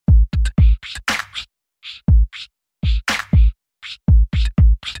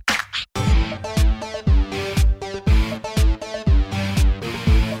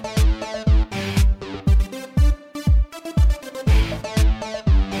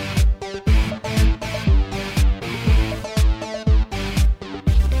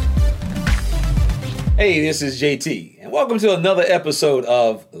Hey, this is JT, and welcome to another episode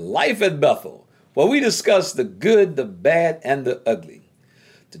of Life at Bethel, where we discuss the good, the bad, and the ugly.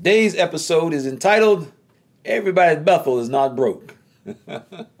 Today's episode is entitled, Everybody at Bethel is Not Broke. We're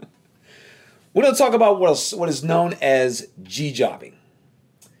going to talk about what is known as G-jobbing.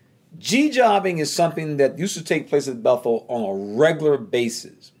 G-jobbing is something that used to take place at Bethel on a regular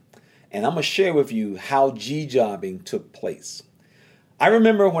basis, and I'm going to share with you how G-jobbing took place. I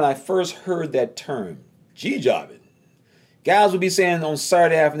remember when I first heard that term, G-jobbing. Guys would be saying on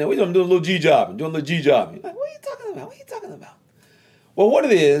Saturday afternoon, we're doing a little G-jobbing, doing a little G-jobbing. Like, what are you talking about? What are you talking about? Well, what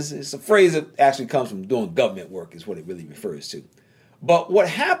it is, it's a phrase that actually comes from doing government work is what it really refers to. But what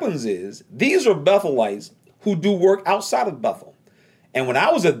happens is, these are Bethelites who do work outside of Bethel. And when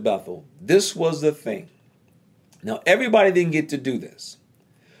I was at Bethel, this was the thing. Now, everybody didn't get to do this.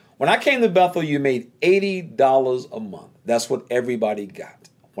 When I came to Bethel, you made $80 a month. That's what everybody got.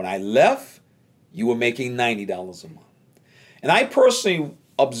 When I left, you were making $90 a month. And I personally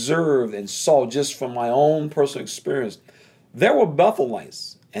observed and saw just from my own personal experience, there were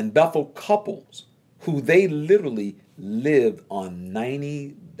Bethelites and Bethel couples who they literally lived on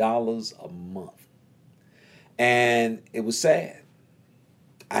 $90 a month. And it was sad.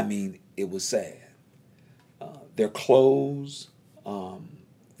 I mean, it was sad. Their clothes,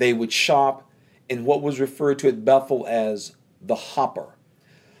 they would shop in what was referred to at Bethel as the Hopper.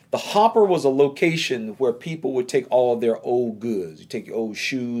 The Hopper was a location where people would take all of their old goods. You take your old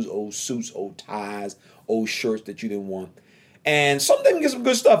shoes, old suits, old ties, old shirts that you didn't want. And some of them get some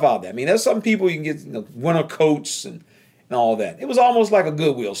good stuff out there. I mean, there's some people you can get winter coats and all that. It was almost like a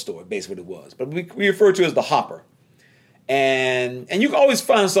Goodwill store, basically what it was. But we refer to it as the Hopper. And you can always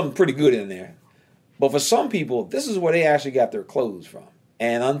find something pretty good in there. But for some people, this is where they actually got their clothes from.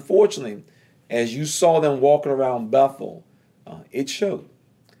 And unfortunately, as you saw them walking around Bethel, it showed.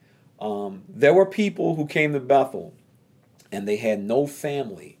 There were people who came to Bethel and they had no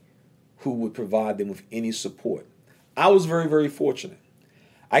family who would provide them with any support. I was very, very fortunate.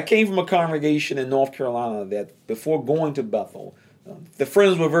 I came from a congregation in North Carolina that before going to Bethel, the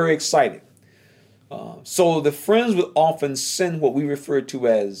friends were very excited. So the friends would often send what we refer to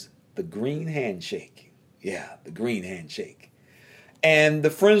as the green handshake. Yeah, the green handshake. And the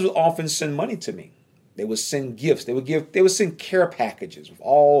friends would often send money to me. They would send gifts. They would send care packages with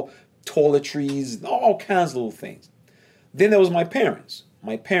all toiletries and all kinds of little things. Then there was my parents.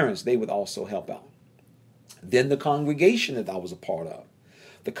 My parents, they would also help out. Then the congregation that I was a part of.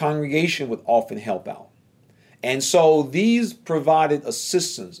 The congregation would often help out. And so these provided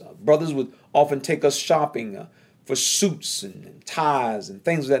assistance. Brothers would often take us shopping for suits and ties and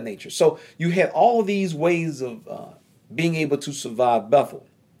things of that nature. So you had all of these ways of being able to survive Bethel.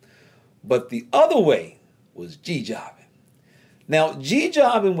 But the other way was G-jobbing. Now,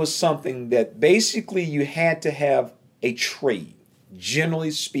 G-jobbing was something that basically you had to have a trade,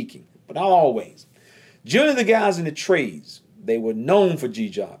 generally speaking, but not always. Generally, the guys in the trades, they were known for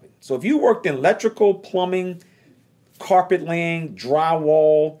G-jobbing. So if you worked in electrical, plumbing, carpet laying,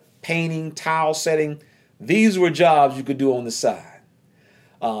 drywall, painting, tile setting, these were jobs you could do on the side.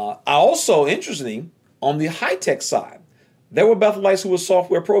 I also, interestingly, on the high-tech side, there were Bethelites who were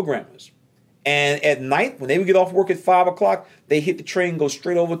software programmers. And at night, when they would get off work at 5 o'clock, they hit the train, go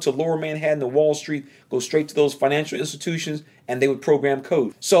straight over to Lower Manhattan and Wall Street, go straight to those financial institutions, and they would program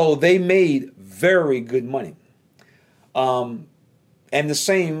code. So they made very good money. And the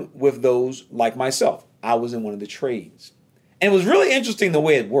same with those like myself. I was in one of the trades. And it was really interesting the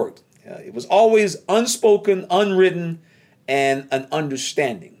way it worked. It was always unspoken, unwritten, and an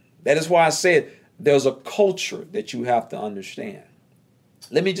understanding. That is why I said there's a culture that you have to understand.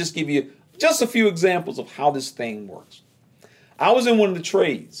 Let me just give you just a few examples of how this thing works. I was in one of the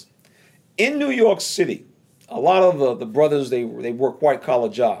trades. In New York City, a lot of the brothers, they work white-collar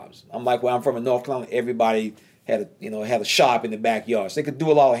jobs. I'm like, where I'm from in North Carolina, everybody had a shop in the backyard. So they could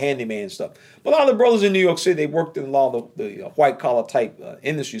do a lot of handyman stuff. But a lot of the brothers in New York City, they worked in a lot of the white-collar type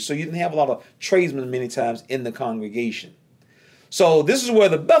industry. So you didn't have a lot of tradesmen many times in the congregation. So this is where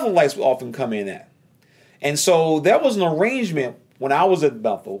the Bethelites would often come in at. And so there was an arrangement when I was at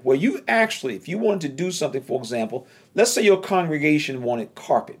Bethel where you actually, if you wanted to do something, for example, let's say your congregation wanted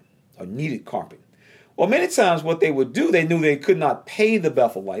carpet or needed carpet. Well, many times what they would do, they knew they could not pay the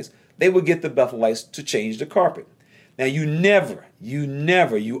Bethelites. They would get the Bethelites to change the carpet. Now, you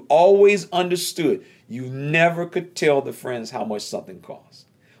always understood, you never could tell the friends how much something cost.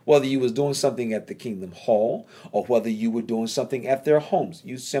 Whether you was doing something at the Kingdom Hall or whether you were doing something at their homes,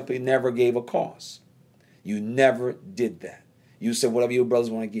 you simply never gave a cost. You never did that. You said whatever your brothers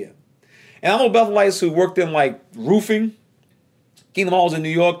want to give. And I know Bethelites who worked in like roofing, Kingdom Halls in New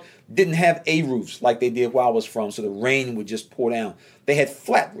York, didn't have A-roofs like they did where I was from, so the rain would just pour down. They had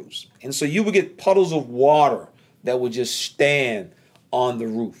flat roofs. And so you would get puddles of water that would just stand on the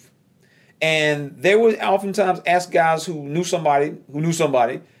roof. And they would oftentimes ask guys who knew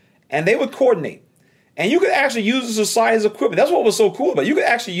somebody, and they would coordinate. And you could actually use the society's equipment. That's what was so cool about it. You could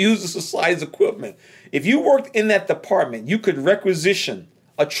actually use the society's equipment. If you worked in that department, you could requisition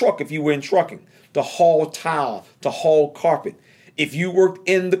a truck if you were in trucking to haul tile, to haul carpet. If you worked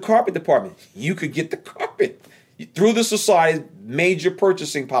in the carpet department, you could get the carpet through the society's major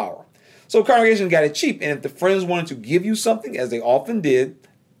purchasing power. So congregation got it cheap. And if the friends wanted to give you something, as they often did,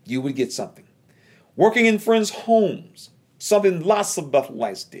 you would get something. Working in friends' homes, something lots of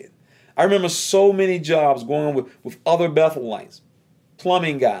Bethelites did. I remember so many jobs going on with other Bethelites,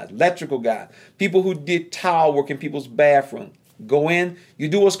 plumbing guys, electrical guys, people who did tile work in people's bathrooms. Go in, you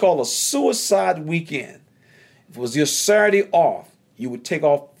do what's called a suicide weekend. If it was your Saturday off, you would take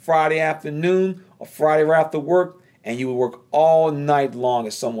off Friday afternoon or Friday right after work, and you would work all night long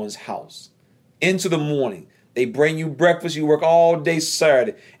at someone's house into the morning. They bring you breakfast, you work all day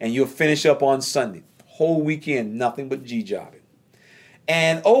Saturday, and you'll finish up on Sunday. Whole weekend, nothing but G-jobbing.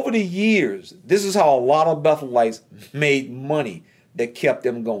 And over the years, this is how a lot of Bethelites made money that kept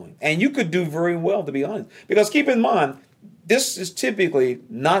them going. And you could do very well, to be honest. Because keep in mind, this is typically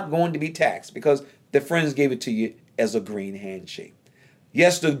not going to be taxed because the friends gave it to you as a green handshake.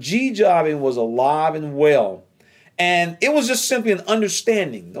 Yes, the G-jobbing was alive and well. And it was just simply an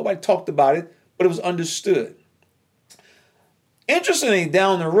understanding. Nobody talked about it, but it was understood. Interestingly,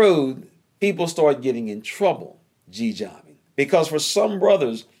 down the road, people started getting in trouble G-jobbing because for some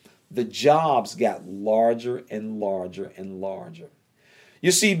brothers, the jobs got larger and larger and larger.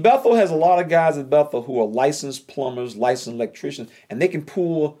 You see, Bethel has a lot of guys at Bethel who are licensed plumbers, licensed electricians, and they can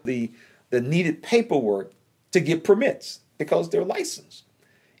pull the needed paperwork to get permits because they're licensed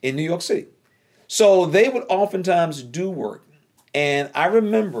in New York City. So they would oftentimes do work. And I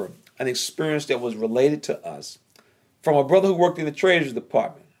remember an experience that was related to us from a brother who worked in the Treasury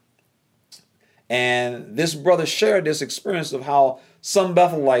Department. And this brother shared this experience of how some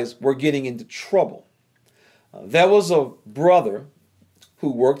Bethelites were getting into trouble. There was a brother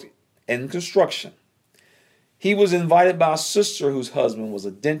who worked in construction. He was invited by a sister whose husband was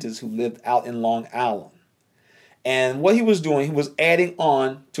a dentist who lived out in Long Island. And what he was doing, he was adding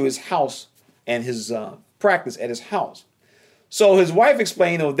on to his house and his practice at his house. So his wife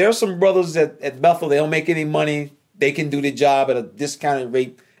explained, there's some brothers at Bethel, they don't make any money. They can do the job at a discounted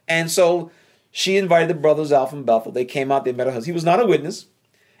rate. And so she invited the brothers out from Bethel. They came out, they met her husband. He was not a witness.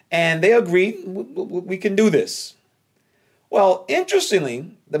 And they agreed, we can do this. Well,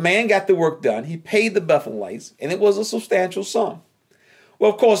 interestingly, the man got the work done. He paid the Bethelites, and it was a substantial sum.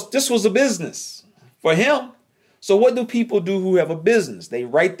 Well, of course, this was a business for him. So what do people do who have a business? They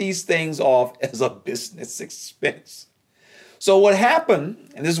write these things off as a business expense. So what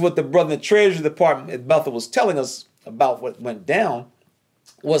happened, and this is what the brother in the Treasury Department at Bethel was telling us about what went down,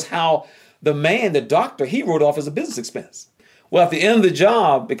 was how the man, the doctor, he wrote off as a business expense. Well, at the end of the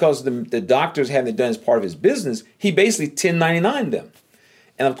job, because the doctors hadn't it done as part of his business, he basically 1099 them.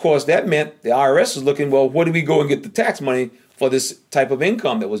 And of course, that meant the IRS was looking, well, where do we go and get the tax money for this type of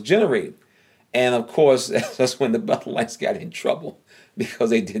income that was generated? And of course, that's when the Bethelites got in trouble because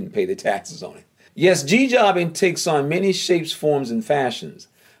they didn't pay the taxes on it. Yes, G-jobbing takes on many shapes, forms, and fashions.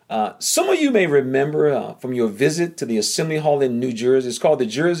 Some of you may remember from your visit to the Assembly Hall in New Jersey. It's called the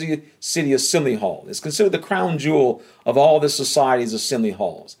Jersey City Assembly Hall. It's considered the crown jewel of all the society's assembly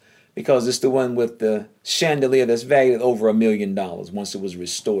halls because it's the one with the chandelier that's valued at over $1 million once it was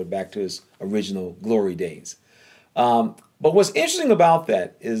restored back to its original glory days. But what's interesting about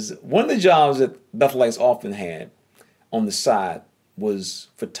that is one of the jobs that Bethelites often had on the side was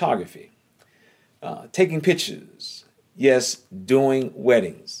photography, taking pictures. Yes, doing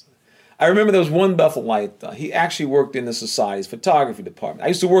weddings. I remember there was one Bethelite, he actually worked in the society's photography department. I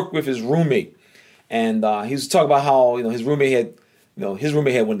used to work with his roommate, and he used to talk about how, his roommate had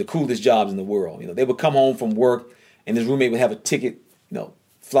one of the coolest jobs in the world. They would come home from work, and his roommate would have a ticket,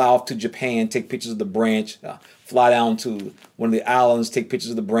 fly off to Japan, take pictures of the branch, fly down to one of the islands, take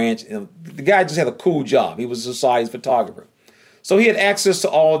pictures of the branch. The guy just had a cool job. He was a society's photographer. So he had access to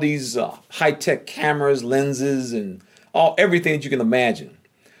all these high-tech cameras, lenses, and everything that you can imagine.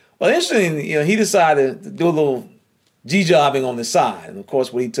 Well, interestingly, he decided to do a little G-jobbing on the side. And of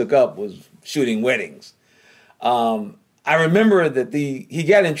course, what he took up was shooting weddings. I remember that he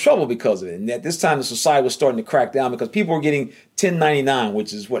got in trouble because of it. And at this time, the society was starting to crack down because people were getting 1099,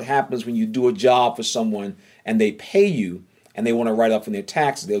 which is what happens when you do a job for someone and they pay you and they want to write off in their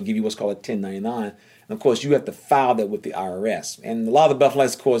taxes, they'll give you what's called a 1099. And of course, you have to file that with the IRS. And a lot of the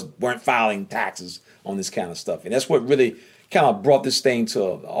Bethelites, of course, weren't filing taxes on this kind of stuff. And that's what really kind of brought this thing to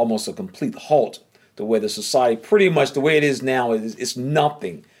almost a complete halt, to where the society, pretty much the way it is now, is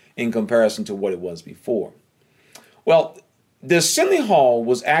nothing in comparison to what it was before. Well, the assembly hall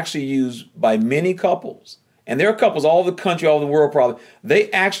was actually used by many couples. And there are couples all over the country, all over the world probably. They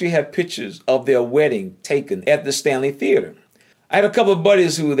actually have pictures of their wedding taken at the Stanley Theater. I had a couple of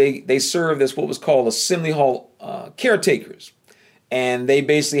buddies who they served as what was called assembly hall caretakers. And they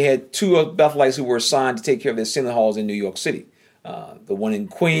basically had two of Bethelites who were assigned to take care of the assembly halls in New York City. The one in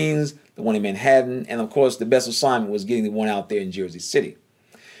Queens, the one in Manhattan, and of course the best assignment was getting the one out there in Jersey City.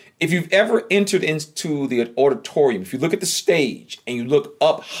 If you've ever entered into the auditorium, if you look at the stage and you look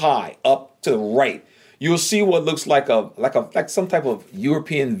up high, up to the right, you'll see what looks like some type of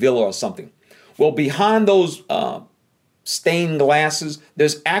European villa or something. Well, behind those stained glasses,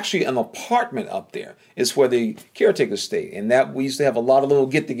 there's actually an apartment up there. It's where the caretakers stay, and that we used to have a lot of little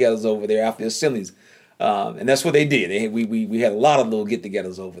get-togethers over there after the assemblies, and that's what they did. We had a lot of little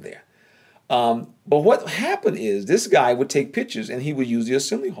get-togethers over there. But what happened is this guy would take pictures and he would use the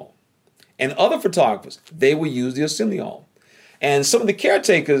assembly hall. And other photographers, they would use the assembly hall. And some of the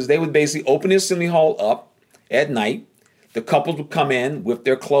caretakers, they would basically open the assembly hall up at night. The couples would come in with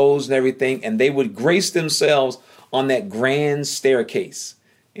their clothes and everything, and they would grace themselves on that grand staircase.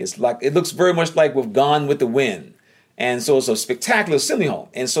 It looks very much like with Gone with the Wind. And so it's a spectacular assembly hall.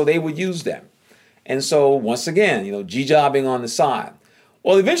 And so they would use them. And so once again, G-jobbing on the side.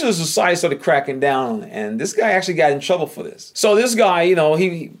 Well, eventually the society started cracking down, and this guy actually got in trouble for this. So this guy,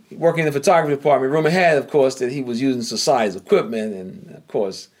 he working in the photography department, rumor had, of course, that he was using society's equipment, and of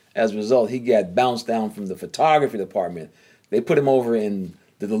course, as a result, he got bounced down from the photography department. They put him over in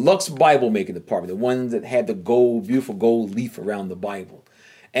the deluxe Bible making department, the one that had the beautiful gold leaf around the Bible.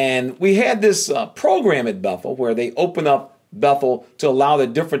 And we had this program at Bethel where they open up Bethel to allow the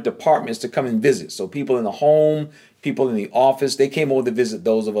different departments to come and visit. So people in the home, people in the office, they came over to visit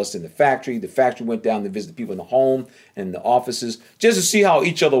those of us in the factory. The factory went down to visit people in the home and the offices just to see how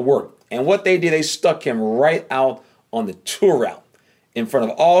each other worked. And what they did, they stuck him right out on the tour route in front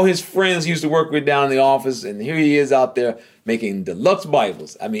of all his friends he used to work with down in the office. And here he is out there making deluxe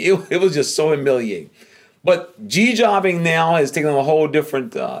Bibles. I mean, it was just so humiliating. But G-jobbing now has taken on a whole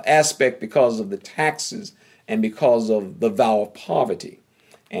different aspect because of the taxes and because of the vow of poverty.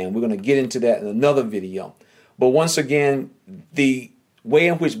 And we're going to get into that in another video. But once again, the way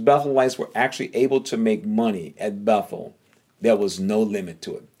in which Bethelites were actually able to make money at Bethel, there was no limit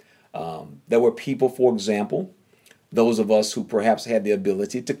to it. There were people, for example, those of us who perhaps had the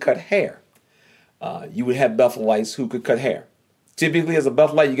ability to cut hair. You would have Bethelites who could cut hair. Typically, as a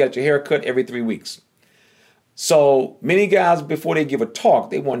Bethelite, you got your hair cut every 3 weeks. So many guys, before they give a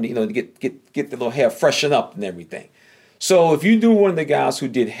talk, they wanted to get the little hair freshened up and everything. So if you do one of the guys who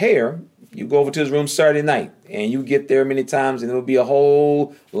did hair, you go over to his room Saturday night, and you get there many times, and there'll be a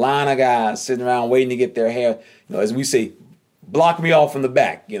whole line of guys sitting around waiting to get their hair, as we say, block me off from the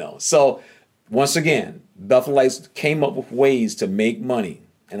back, So once again, Bethelites came up with ways to make money.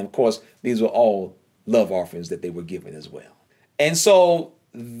 And of course, these were all love offerings that they were given as well. And so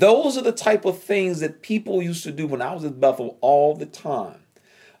those are the type of things that people used to do when I was at Bethel all the time.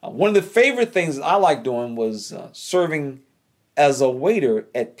 One of the favorite things that I liked doing was serving as a waiter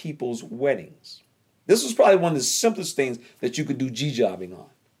at people's weddings. This was probably one of the simplest things that you could do G-jobbing on.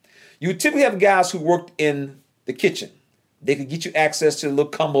 You would typically have guys who worked in the kitchen. They could get you access to the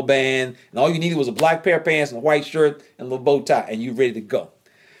little combo band, and all you needed was a black pair of pants and a white shirt and a little bow tie, and you're ready to go.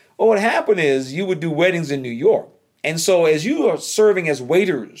 Well, what happened is you would do weddings in New York. And so as you are serving as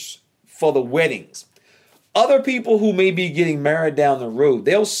waiters for the weddings, other people who may be getting married down the road,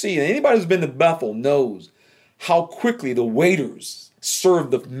 they'll see, and anybody who's been to Bethel knows how quickly the waiters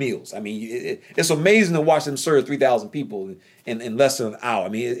serve the meals. I mean, it's amazing to watch them serve 3,000 people in less than an hour. I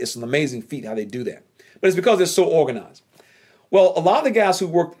mean, it's an amazing feat how they do that. But it's because they're so organized. Well, a lot of the guys who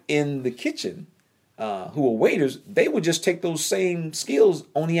worked in the kitchen, who were waiters, they would just take those same skills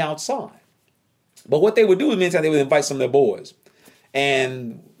on the outside. But what they would do is many times they would invite some of their boys.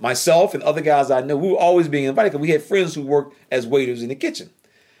 And myself and other guys I know, we were always being invited because we had friends who worked as waiters in the kitchen.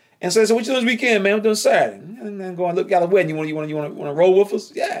 And so they said, "What you doing this weekend, man? We're doing Saturday." And then going, "Look, got a wedding. You want to roll with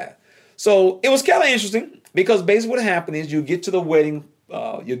us?" Yeah. So it was kind of interesting because basically what happened is you get to the wedding,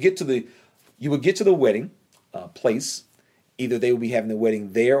 you would get to the wedding place. Either they would be having the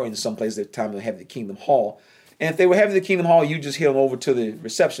wedding there or in some place at the time they have the Kingdom Hall. And if they were having the Kingdom Hall, you just head them over to the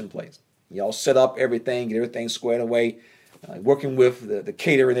reception place. Y'all set up everything, get everything squared away, working with the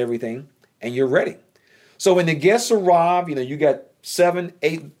caterer and everything, and you're ready. So when the guests arrive, you got 7,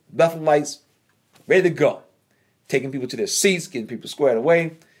 8 Bethel lights ready to go, taking people to their seats, getting people squared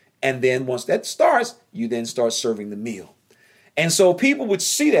away. And then once that starts, you then start serving the meal. And so people would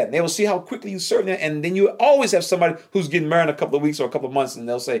see that, and they will see how quickly you serve them. And then you always have somebody who's getting married in a couple of weeks or a couple of months, and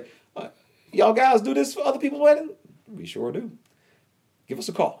they'll say, y'all guys do this for other people's wedding? We sure do. Give us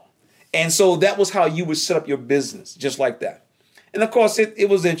a call. And so that was how you would set up your business, just like that. And of course, it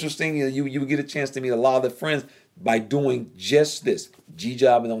was interesting. You would get a chance to meet a lot of their friends by doing just this,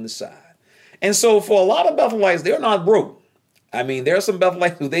 G-jobbing on the side. And so for a lot of Bethelites, they're not broke. I mean, there are some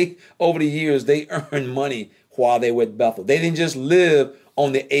Bethelites who over the years, they earned money while they were at Bethel. They didn't just live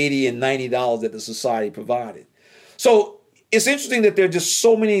on the $80 and $90 that the society provided. So it's interesting that there are just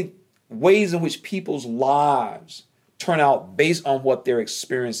so many ways in which people's lives turn out based on what their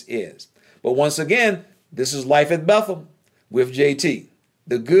experience is. But once again, this is Life at Bethel with JT.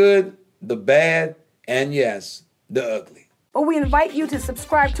 The good, the bad, and yes, the ugly. But we invite you to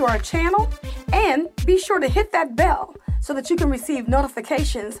subscribe to our channel and be sure to hit that bell so that you can receive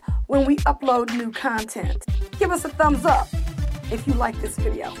notifications when we upload new content. Give us a thumbs up if you like this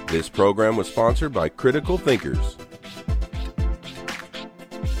video. This program was sponsored by Critical Thinkers.